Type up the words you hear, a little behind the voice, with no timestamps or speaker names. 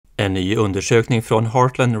En ny undersökning från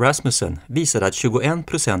Heartland Rasmussen visade att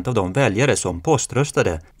 21% av de väljare som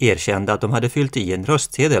poströstade erkände att de hade fyllt i en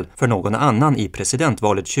röstsedel för någon annan i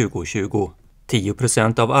presidentvalet 2020.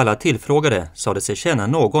 10% av alla tillfrågade sade sig känna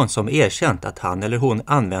någon som erkänt att han eller hon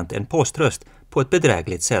använt en poströst på ett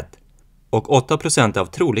bedrägligt sätt. Och 8% av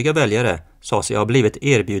troliga väljare sa sig ha blivit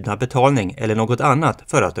erbjudna betalning eller något annat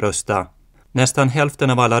för att rösta. Nästan hälften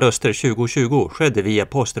av alla röster 2020 skedde via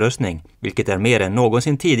poströstning, vilket är mer än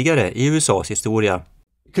någonsin tidigare i USAs historia.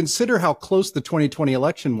 Consider how close the 2020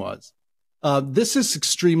 election was. This is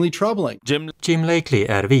extremely troubling. Jim Lakely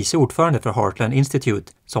är vice ordförande för Heartland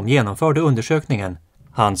Institute som genomförde undersökningen.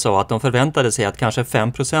 Han sa att de förväntade sig att kanske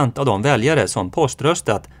 5% av de väljare som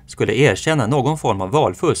poströstat skulle erkänna någon form av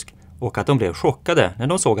valfusk och att de blev chockade när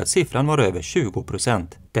de såg att siffran var över 20%.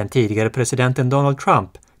 Den tidigare presidenten Donald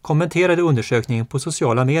Trump kommenterade undersökningen på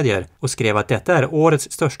sociala medier och skrev att detta är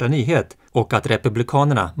årets största nyhet och att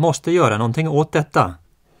republikanerna måste göra någonting åt detta.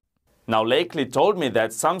 Now, Lakely told me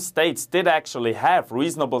that some states did actually have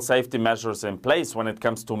reasonable safety measures in place when it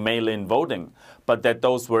comes to mail-in voting, but that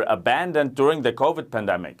those were abandoned during the COVID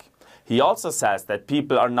pandemic. He also says that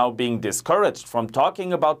people are now being discouraged from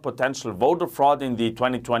talking about potential voter fraud in the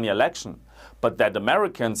 2020 election, but that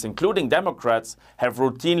Americans, including Democrats, have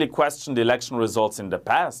routinely questioned election results in the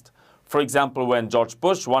past. For example, when George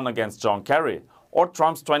Bush won against John Kerry, or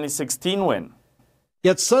Trump's 2016 win.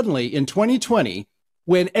 Yet suddenly, in 2020,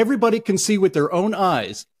 when everybody can see with their own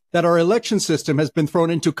eyes that our election system has been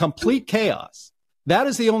thrown into complete chaos, that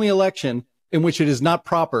is the only election in which it is not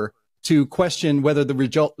proper to question whether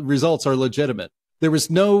the results are legitimate. There was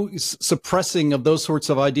no suppressing of those sorts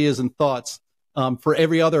of ideas and thoughts for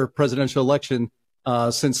every other presidential election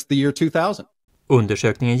since the year 2000.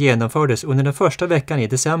 Undersökningen genomfördes under den första veckan i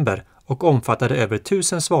december och omfattade över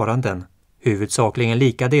 1000 svaranden. Huvudsakligen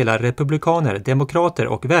lika delar republikaner, demokrater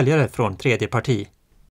och väljare från tredje parti.